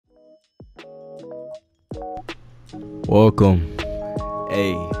Welcome.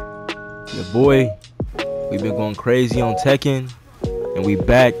 Hey, your boy. We've been going crazy on Tekken, and we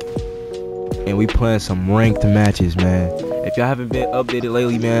back, and we playing some ranked matches, man. If y'all haven't been updated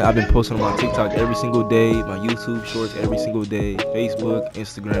lately, man, I've been posting on my TikTok every single day, my YouTube shorts every single day, Facebook,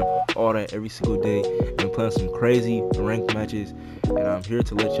 Instagram, all that every single day, and playing some crazy ranked matches. And I'm here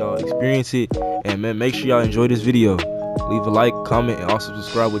to let y'all experience it. And man, make sure y'all enjoy this video. Leave a like, comment, and also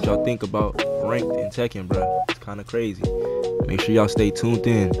subscribe what y'all think about ranked in Tekken, bro. It's kind of crazy. Make sure y'all stay tuned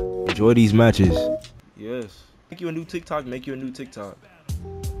in. Enjoy these matches. Yes. Make you a new TikTok. Make you a new TikTok.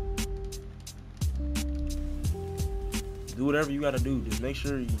 Do whatever you gotta do. Just make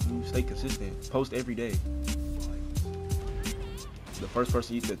sure you stay consistent. Post every day. The first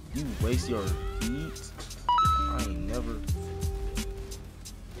person you waste your heat. I ain't never.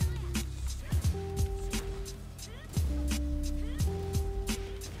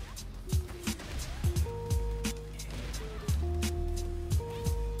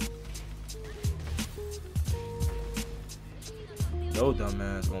 Yo,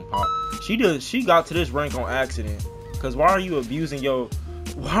 dumbass gonna pop. She got to this rank on accident. Cause why are you abusing your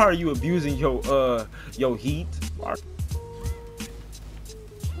heat?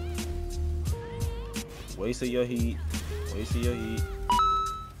 Wasted your heat. Wasted your heat.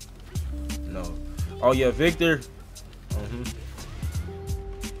 No. Oh yeah, Victor.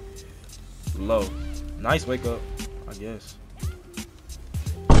 Low. Nice wake up, I guess.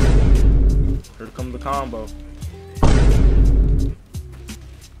 Here comes the combo.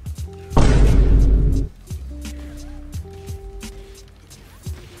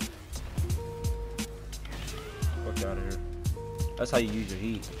 Fuck out of here. That's how you use your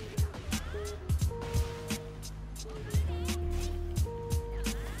heat.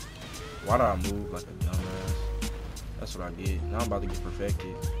 Why did I move like a dumbass? That's what I get. Now I'm about to get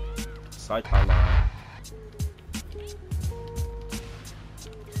perfected. Psych highlight.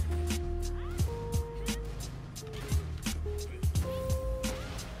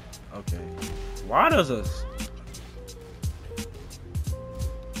 Okay. Why does us?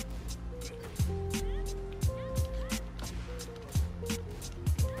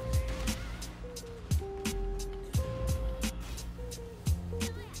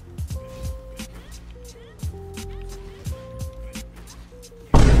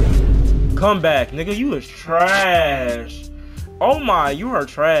 Come back, nigga. You is trash. Oh my, you are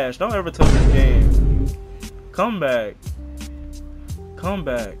trash. Don't ever touch this game. Come back. Come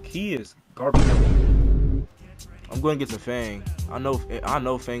back. He is garbage. I'm going to get to Fang. I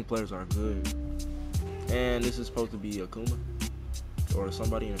know Fang players are good. And this is supposed to be Akuma or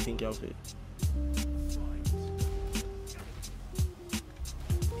somebody in a pink outfit.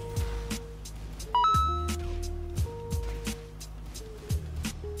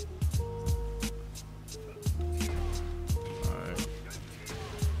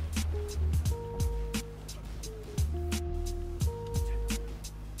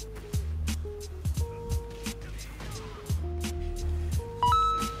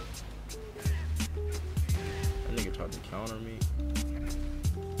 Tried to counter me.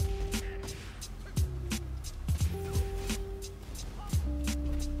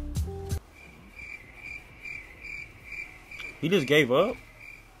 He just gave up.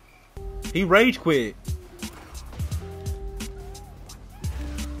 He rage quit.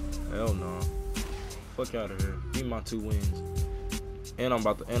 Hell no. Fuck out of here. Give me my 2 wins. And I'm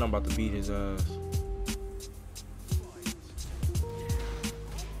about to beat his ass.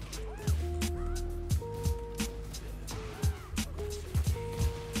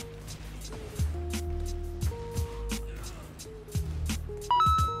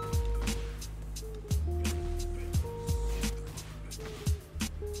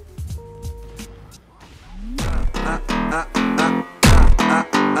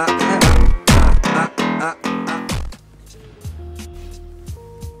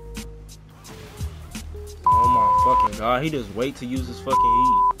 Oh my fucking god, he just wait to use his fucking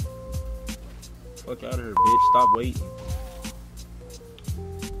heat. Fuck out of here, bitch. Stop waiting.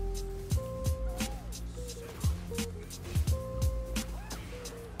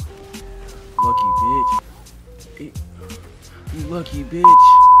 Lucky bitch. You lucky bitch.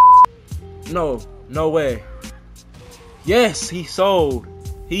 No way. Yes, he sold.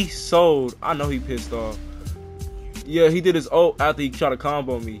 He sold. I know he pissed off. Yeah, he did his ult after he tried to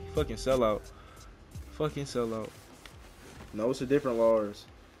combo me. Fucking sellout. Fucking sellout. No, it's a different Lars.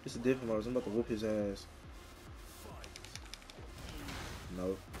 It's a different Lars. I'm about to whoop his ass.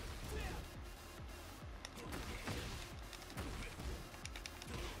 No.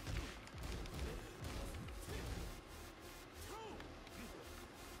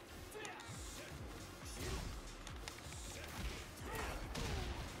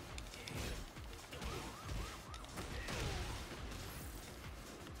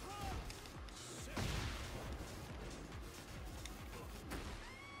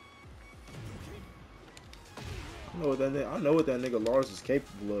 I know what that nigga Lars is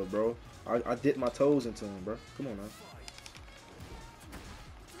capable of, bro. I dipped my toes into him, bro. Come on now.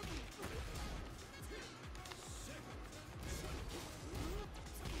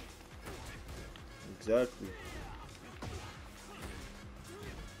 Exactly.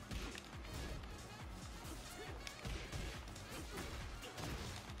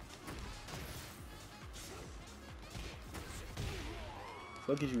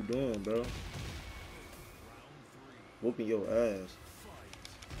 What the fuck is you doing, bro? Whooping your ass.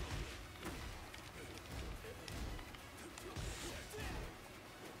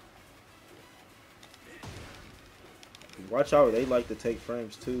 Watch out, they like to take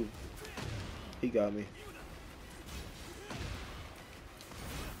frames too. He got me.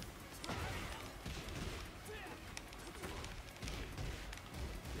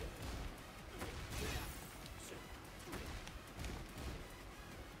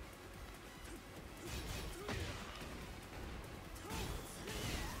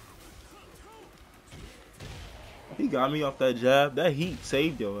 He got me off that jab. That heat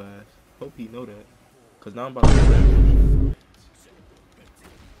saved your ass. Hope he know that. Cause now I'm about to break.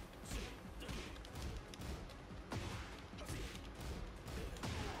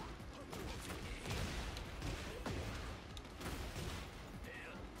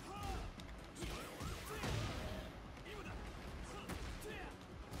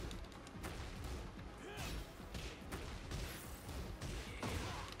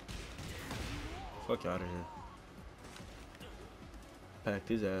 Fuck out of here. Packed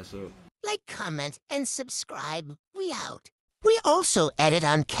his ass up. Like, comment, and subscribe. We out. We also edit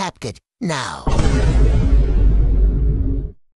on CapCut now.